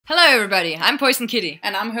Hello everybody, I'm PoisonKitty.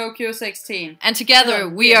 And I'm Houkou16. And together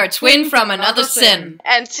we are twin from another sin.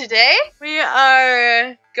 And today we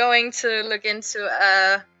are going to look into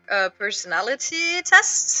a personality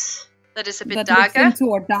test that is a bit darker. Looks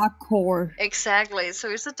into a dark core. Exactly, so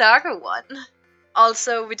it's a darker one.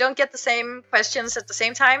 Also, we don't get the same questions at the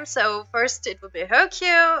same time, so first it will be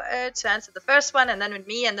Houkou to answer the first one, and then with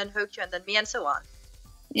me, and then Houkou, and then me, and so on.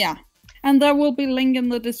 Yeah, and there will be a link in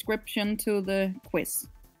the description to the quiz.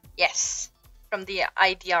 Yes, from the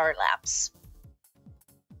IDR labs.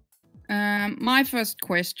 My first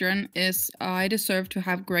question is, I deserve to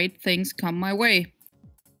have great things come my way.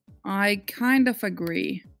 I kind of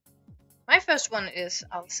agree. My first one is,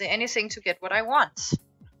 I'll say anything to get what I want.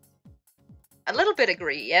 A little bit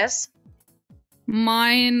agree, yes.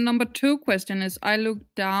 My number 2 question is, I look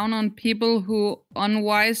down on people who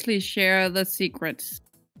unwisely share the secrets.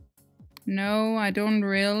 No, I don't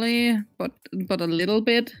really, but a little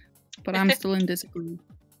bit. But I'm still in disagree.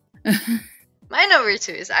 My number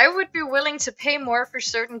 2 is, I would be willing to pay more for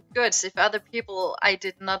certain goods if other people I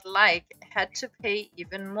did not like had to pay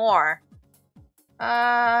even more.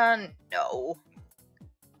 No.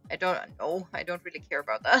 I don't really care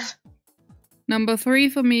about that. Number 3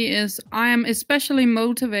 for me is, I am especially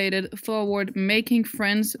motivated toward making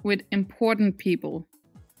friends with important people.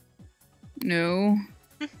 No.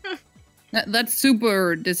 That's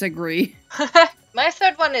super disagree. My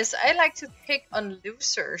third one is, I like to pick on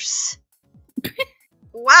losers.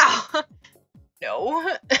 Wow.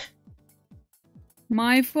 No.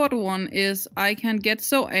 My 4th one is, I can get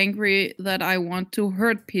so angry that I want to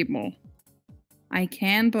hurt people. I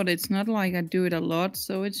can, but it's not like I do it a lot,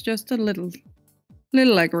 so it's just a little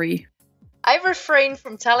agree. I refrain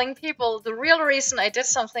from telling people the real reason I did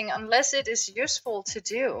something unless it is useful to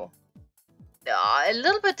do. A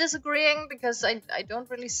little bit disagreeing because I don't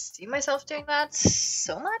really see myself doing that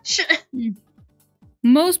so much.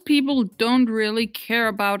 Most people don't really care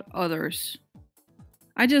about others.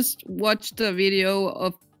 I just watched a video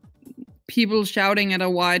of people shouting at a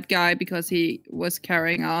white guy because he was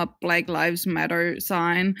carrying a Black Lives Matter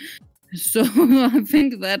sign. So I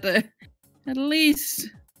think that at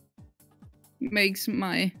least makes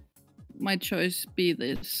my choice be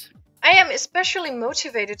this. I am especially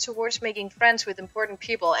motivated towards making friends with important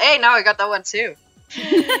people. Hey, now I got that one too.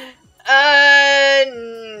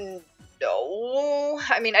 No.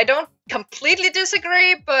 I mean, I don't completely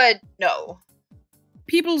disagree, but no.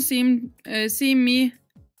 People see me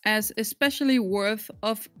as especially worth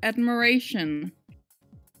of admiration.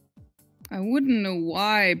 I wouldn't know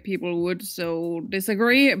why people would so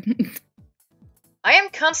disagree. I am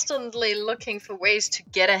constantly looking for ways to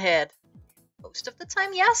get ahead. Most of the time,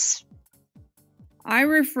 yes. I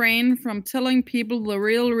refrain from telling people the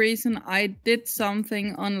real reason I did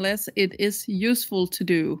something unless it is useful to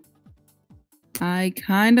do. I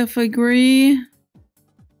kind of agree.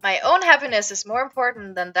 My own happiness is more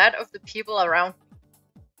important than that of the people around me.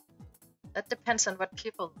 That depends on what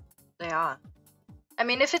people they are. I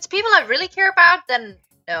mean, if it's people I really care about, then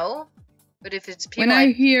no. But if it's people when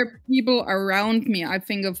I hear people around me, I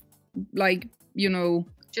think of, like, you know...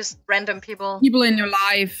 just random people. People in your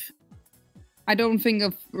life. I don't think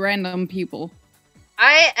of random people.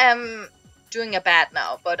 I am doing a bad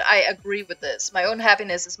now, but I agree with this. My own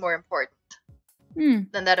happiness is more important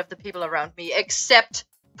than that of the people around me, except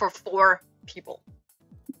for 4 people.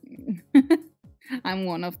 I'm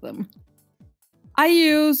one of them. I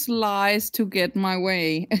use lies to get my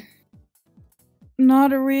way.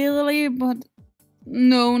 Not really, but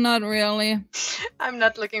no, not really. I'm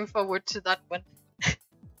not looking forward to that one.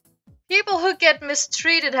 People who get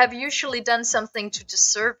mistreated have usually done something to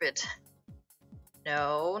deserve it.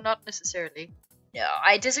 No, not necessarily. No,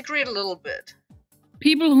 I disagree a little bit.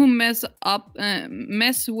 People who mess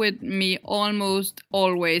with me almost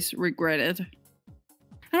always regret it.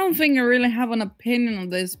 I don't think I really have an opinion on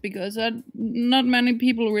this because not many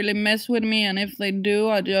people really mess with me, and if they do,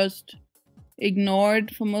 I just ignore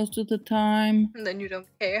it for most of the time. And then you don't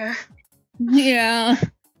care. Yeah.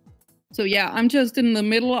 So yeah, I'm just in the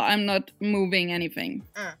middle. I'm not moving anything.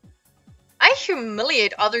 I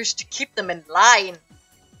humiliate others to keep them in line.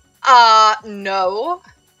 No.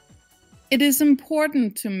 It is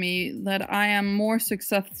important to me that I am more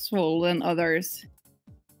successful than others.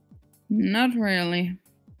 Not really.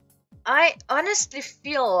 I honestly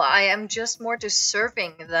feel I am just more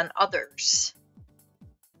deserving than others.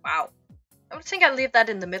 Wow. I would think I'd leave that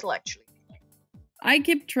in the middle, actually. I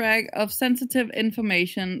keep track of sensitive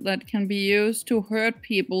information that can be used to hurt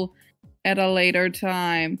people at a later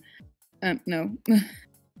time. No.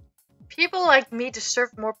 People like me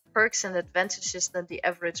deserve more perks and advantages than the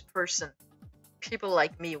average person. people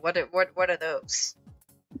like me. What are those?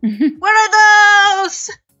 What are those?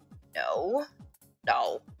 No.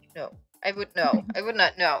 I would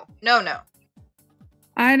not know. No.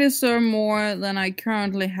 I deserve more than I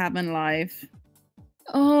currently have in life.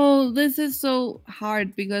 Oh, this is so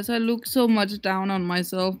hard because I look so much down on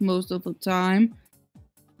myself most of the time.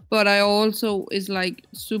 But I also is like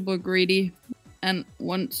super greedy and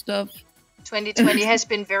want stuff. 2020 has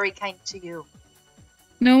been very kind to you.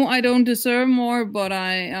 No, I don't deserve more, but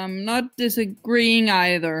I am not disagreeing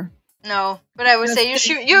either. No, but I would say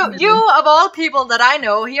you of all people that I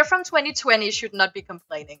know here from 2020 should not be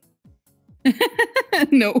complaining.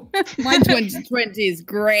 No, my 2020 is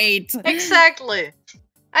great. Exactly.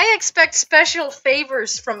 I expect special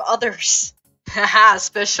favors from others. Haha,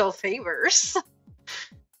 special favors.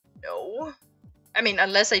 No. I mean,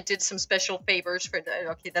 unless I did some special favors for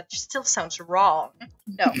the... Okay, that still sounds wrong.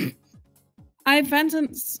 No. I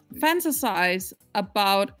fantasize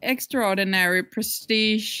about extraordinary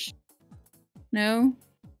prestige. No?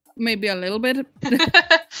 Maybe a little bit.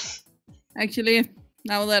 Actually,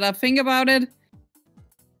 now that I think about it,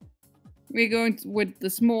 we're going with the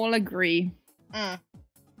small agree.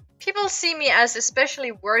 People see me as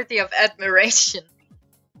especially worthy of admiration.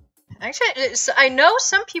 Actually, I know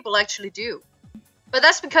some people actually do. But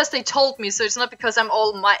that's because they told me, so it's not because I'm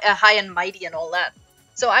all high and mighty and all that.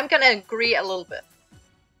 So I'm gonna agree a little bit.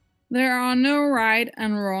 There are no right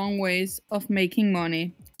and wrong ways of making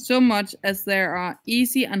money, so much as there are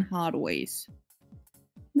easy and hard ways.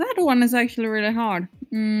 That one is actually really hard.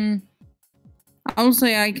 I'll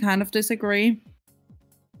say I kind of disagree.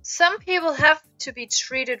 Some people have to be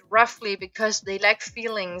treated roughly because they lack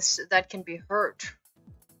feelings that can be hurt.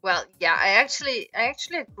 Well, yeah, I actually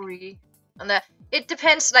agree on that. It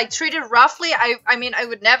depends, like, treated roughly, I mean, I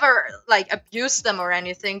would never, like, abuse them or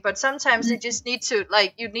anything, but sometimes they just need to,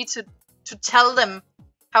 like, you need to tell them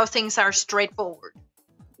how things are straightforward.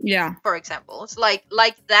 Yeah. For example. It's like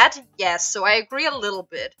that, yes, so I agree a little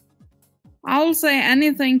bit. I'll say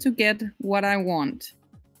anything to get what I want.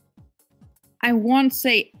 I won't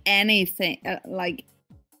say anything, like,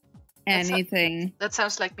 anything. That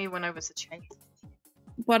sounds like me when I was a child.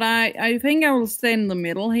 But I think I will stay in the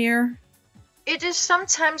middle here. It is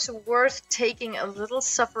sometimes worth taking a little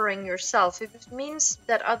suffering yourself if it means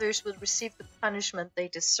that others will receive the punishment they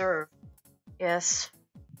deserve. Yes.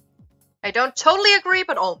 I don't totally agree,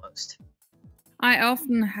 but almost. I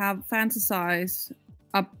often have fantasies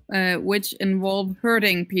which involve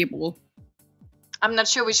hurting people. I'm not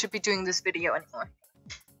sure we should be doing this video anymore.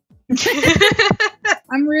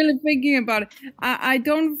 I'm really thinking about it. I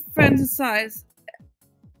don't fantasize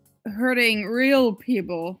hurting real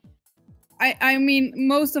people. I mean,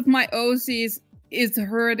 most of my OCs is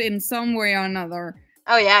hurt in some way or another.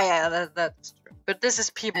 Oh, yeah, that's true. But this is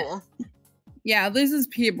people. Yeah, this is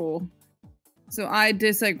people. So I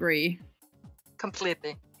disagree.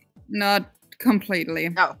 Completely. Not completely.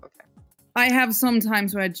 Oh, okay. I have some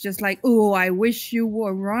times where it's just like, oh, I wish you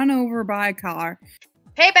were run over by a car.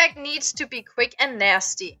 Payback needs to be quick and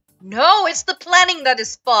nasty. No, it's the planning that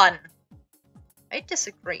is fun. I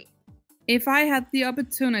disagree. If I had the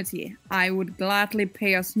opportunity, I would gladly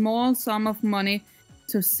pay a small sum of money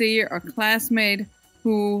to see a classmate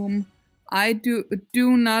whom I do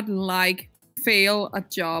not like fail a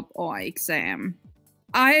job or exam.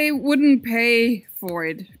 I wouldn't pay for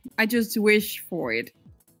it. I just wish for it.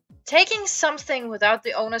 Taking something without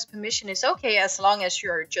the owner's permission is okay as long as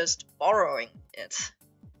you're just borrowing it.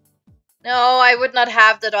 No, I would not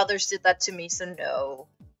have that others did that to me, so no.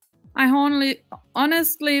 I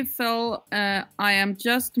honestly feel I am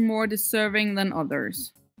just more deserving than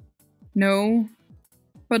others. No,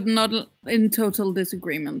 but not in total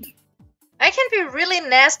disagreement. I can be really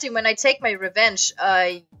nasty when I take my revenge.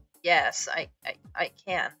 Yes, I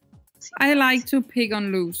can. I like to pick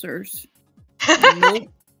on losers. Nope.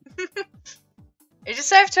 I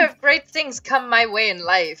deserve to have great things come my way in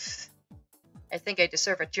life. I think I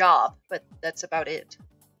deserve a job, but that's about it.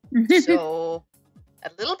 So, a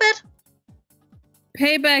little bit?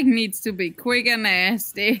 Payback needs to be quick and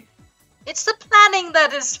nasty. It's the planning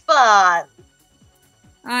that is fun.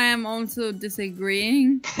 I am also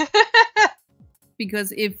disagreeing.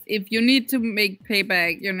 Because if you need to make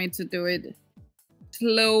payback, you need to do it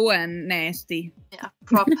slow and nasty. Yeah,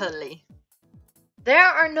 properly. There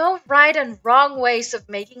are no right and wrong ways of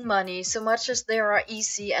making money, so much as there are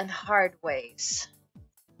easy and hard ways.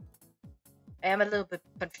 I am a little bit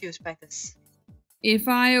confused by this. If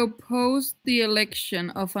I opposed the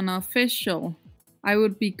election of an official, I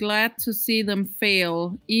would be glad to see them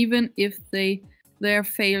fail, even if their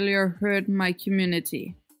failure hurt my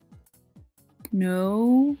community.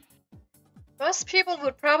 No. Most people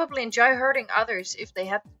would probably enjoy hurting others if they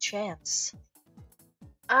had the chance.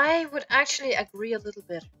 I would actually agree a little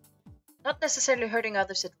bit. Not necessarily hurting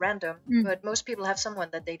others at random, but most people have someone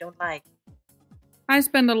that they don't like. I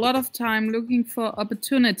spend a lot of time looking for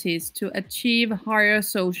opportunities to achieve higher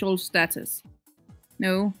social status.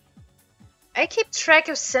 No. I keep track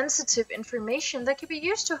of sensitive information that could be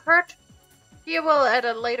used to hurt people at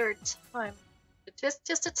a later time.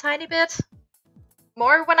 Just a tiny bit.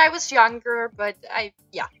 More when I was younger, but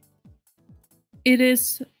yeah. It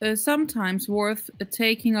is sometimes worth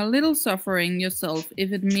taking a little suffering yourself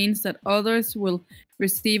if it means that others will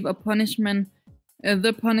receive a punishment,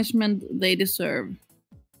 the punishment they deserve.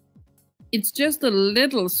 It's just a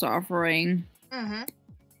little suffering.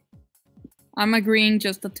 I'm agreeing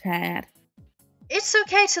just a tad. It's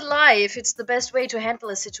okay to lie if it's the best way to handle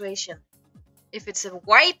a situation. If it's a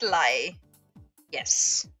white lie,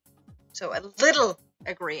 yes. So a little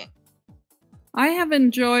agreeing. I have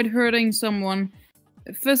enjoyed hurting someone,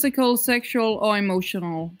 physical, sexual, or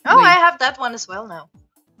emotional. Oh, I have that one as well now.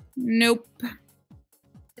 Nope.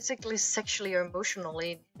 Physically, sexually, or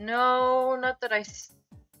emotionally? No, not that I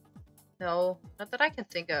can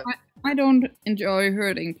think of. I don't enjoy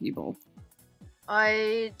hurting people.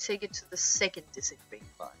 I take it to the second disagreeing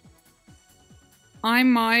part. I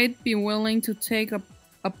might be willing to take a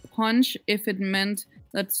punch if it meant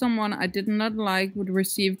that someone I did not like would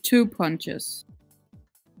receive 2 punches.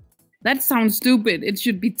 That sounds stupid. It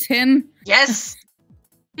should be 10. Yes!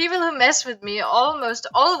 People who mess with me almost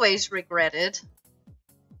always regret it.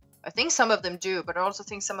 I think some of them do, but I also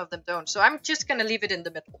think some of them don't. So I'm just gonna leave it in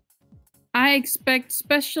the middle. I expect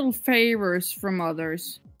special favors from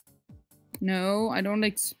others. No, I don't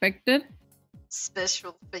expect it.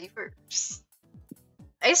 Special favors.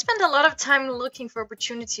 I spend a lot of time looking for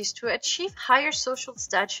opportunities to achieve higher social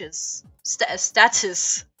status.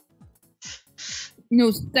 Status.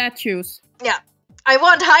 No, statues. Yeah. I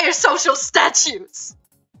want higher social statues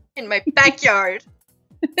in my backyard.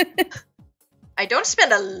 I don't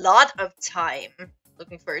spend a lot of time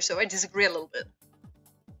looking for it, so I disagree a little bit.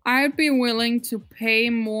 I'd be willing to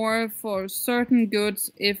pay more for certain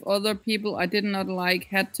goods if other people I did not like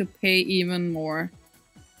had to pay even more.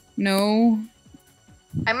 No.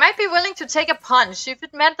 I might be willing to take a punch if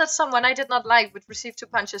it meant that someone I did not like would receive 2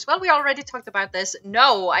 punches. Well, we already talked about this.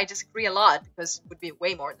 No, I disagree a lot, because it would be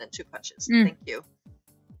way more than 2 punches. Thank you.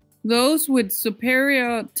 Those with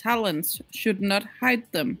superior talents should not hide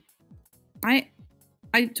them.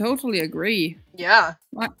 I totally agree. Yeah.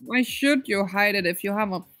 Why should you hide it if you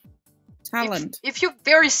have a talent? If you're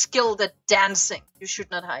very skilled at dancing, you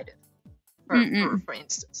should not hide it. For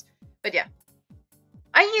instance. But yeah.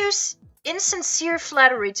 I use insincere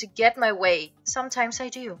flattery to get my way. Sometimes I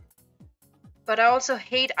do. But I also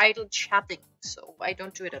hate idle chatting, so I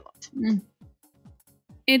don't do it a lot.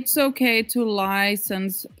 It's okay to lie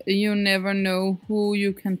since you never know who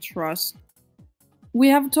you can trust. We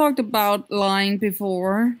have talked about lying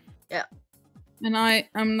before. Yeah. And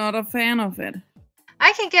I'm not a fan of it.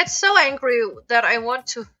 I can get so angry that I want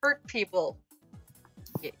to hurt people.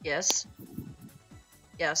 Yes.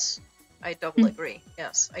 Yes. I double agree.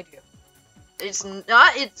 Yes, I do. It's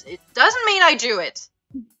not. It doesn't mean I do it,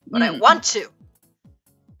 but I want to.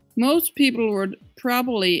 Most people would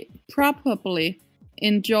probably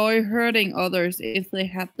enjoy hurting others if they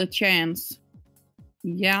had the chance.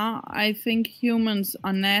 Yeah, I think humans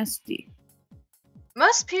are nasty.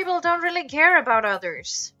 Most people don't really care about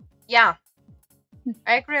others. Yeah,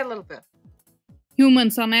 I agree a little bit.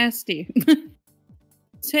 Humans are nasty.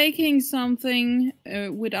 Taking something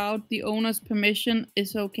without the owner's permission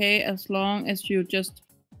is okay as long as you're just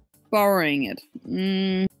borrowing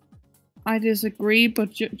it. I disagree,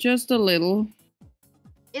 but just a little.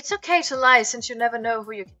 It's okay to lie since you never know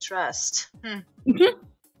who you can trust.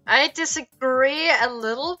 I disagree a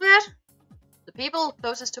little bit. The people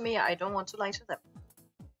closest to me, I don't want to lie to them.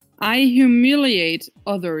 I humiliate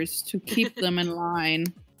others to keep them in line.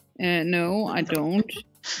 No, I don't.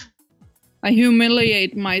 I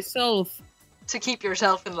humiliate myself. To keep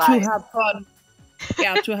yourself in line. To have fun.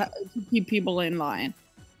 Yeah, to keep people in line.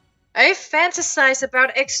 I fantasize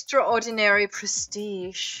about extraordinary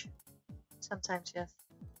prestige. Sometimes, yes.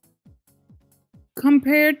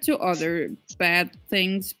 Compared to other bad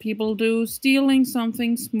things people do, stealing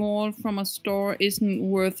something small from a store isn't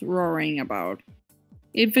worth worrying about.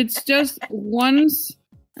 If it's just once,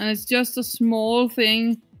 and it's just a small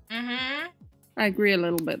thing, I agree a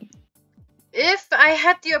little bit. If I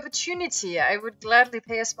had the opportunity, I would gladly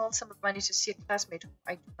pay a small sum of money to see a classmate who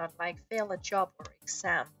I do not like fail a job or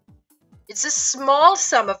exam. It's a small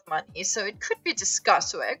sum of money, so it could be discussed,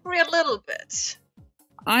 so I agree a little bit.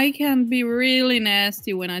 I can be really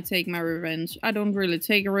nasty when I take my revenge. I don't really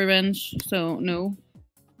take revenge, so no.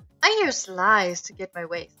 I use lies to get my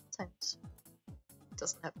way sometimes. It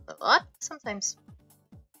doesn't happen a lot, sometimes.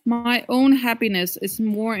 My own happiness is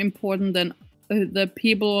more important than the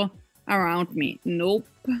people around me. Nope.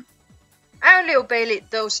 I only obey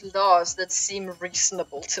those laws that seem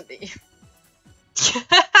reasonable to me.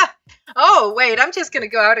 Oh, wait, I'm just gonna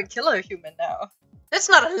go out and kill a human now. That's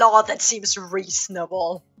not a law that seems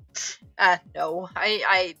reasonable. No.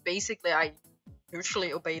 I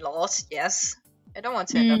usually obey laws, yes. I don't want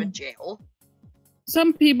to end up in jail.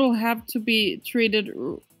 Some people have to be treated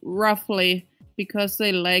roughly because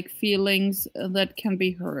they lack feelings that can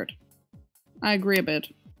be hurt. I agree a bit.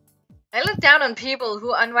 I look down on people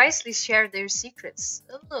who unwisely share their secrets.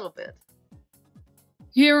 A little bit.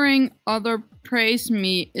 Hearing others praise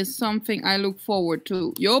me is something I look forward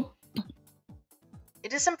to. Yup.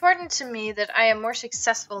 It is important to me that I am more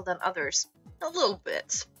successful than others. A little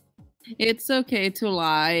bit. It's okay to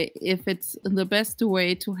lie if it's the best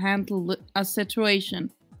way to handle a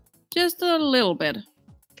situation. Just a little bit.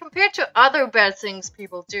 Compared to other bad things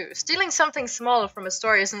people do, stealing something small from a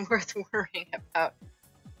store isn't worth worrying about.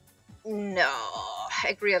 No, I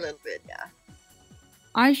agree a little bit, yeah.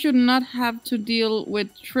 I should not have to deal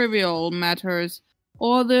with trivial matters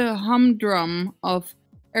or the humdrum of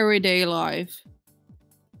everyday life.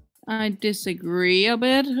 I disagree a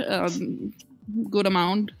bit, good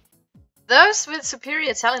amount. Those with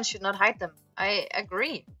superior talent should not hide them. I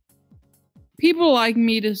agree. People like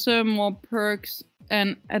me deserve more perks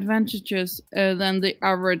and advantages than the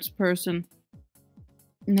average person.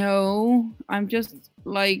 No, I'm just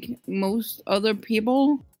like most other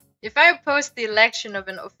people. If I opposed the election of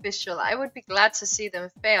an official, I would be glad to see them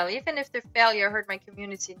fail, even if their failure hurt my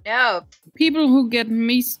community. No. People who get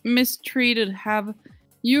mistreated have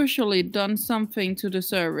usually done something to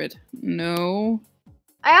deserve it. No.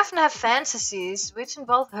 I often have fantasies which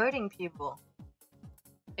involve hurting people.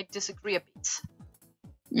 I disagree a bit.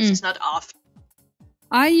 This is not often.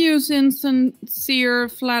 I use insincere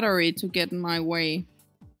flattery to get my way.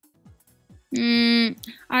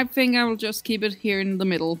 I think I will just keep it here in the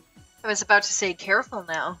middle. I was about to say careful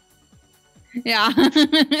now. Yeah.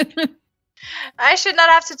 I should not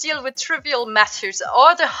have to deal with trivial matters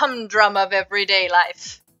or the humdrum of everyday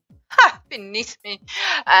life. Ha! Beneath me.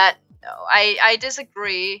 No, I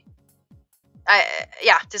disagree.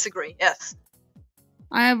 Disagree, yes.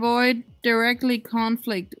 I avoid directly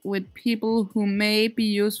conflict with people who may be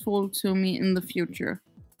useful to me in the future.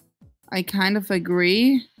 I kind of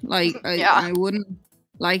agree. Like, I wouldn't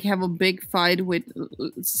like have a big fight with,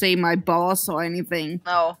 say, my boss or anything.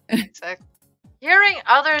 No, exactly. Hearing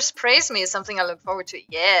others praise me is something I look forward to.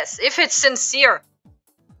 Yes, if it's sincere.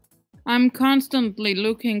 I'm constantly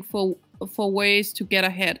looking for ways to get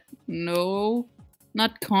ahead. No,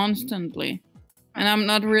 not constantly. And I'm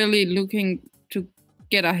not really looking to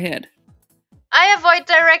get ahead. I avoid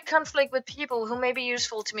direct conflict with people who may be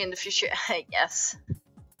useful to me in the future. Yes.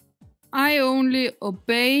 I only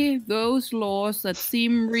obey those laws that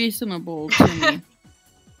seem reasonable to me.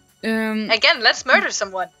 Again, let's murder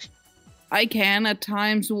someone. I can at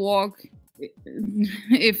times walk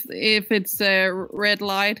if it's a red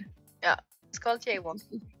light. Yeah, it's called jaywalk.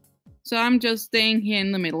 So I'm just staying here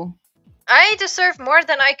in the middle. I deserve more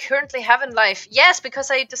than I currently have in life. Yes,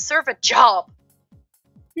 because I deserve a job.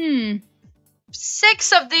 6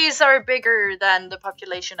 of these are bigger than the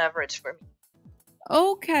population average for me.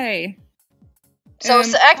 Okay. So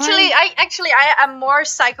actually, I am more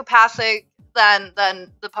psychopathic than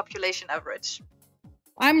the population average.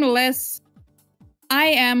 I'm less. I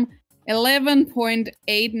am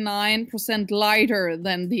 11.89% lighter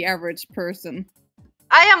than the average person.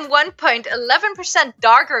 I am 1.11%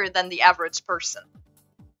 darker than the average person.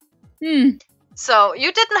 So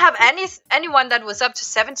you didn't have anyone that was up to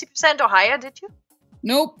 70% or higher, did you?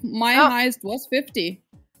 Nope, my highest was 50.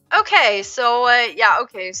 Okay, so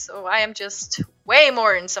so I am just way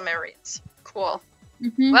more in some areas. Cool.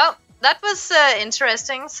 Well, that was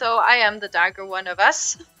interesting. So I am the darker one of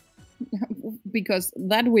us. Because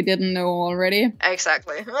that we didn't know already.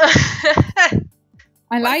 Exactly.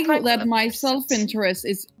 I like that my self-interest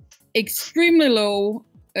is extremely low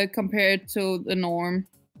compared to the norm.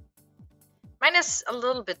 Mine is a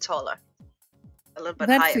little bit taller. A little bit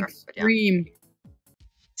That's higher. That's extreme. But yeah.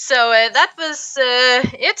 So that was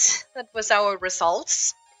it. That was our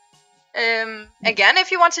results. Again,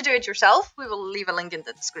 if you want to do it yourself, we will leave a link in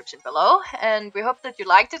the description below. And we hope that you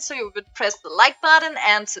liked it, so you would press the like button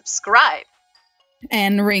and subscribe.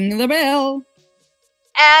 And ring the bell.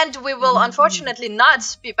 And we will unfortunately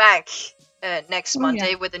not be back next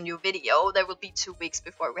Monday with a new video. There will be 2 weeks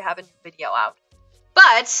before we have a new video out.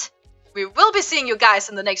 But we will be seeing you guys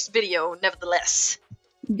in the next video, nevertheless.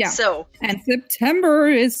 Yeah. So. And September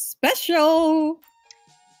is special.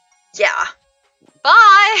 Yeah.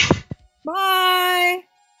 Bye. Bye.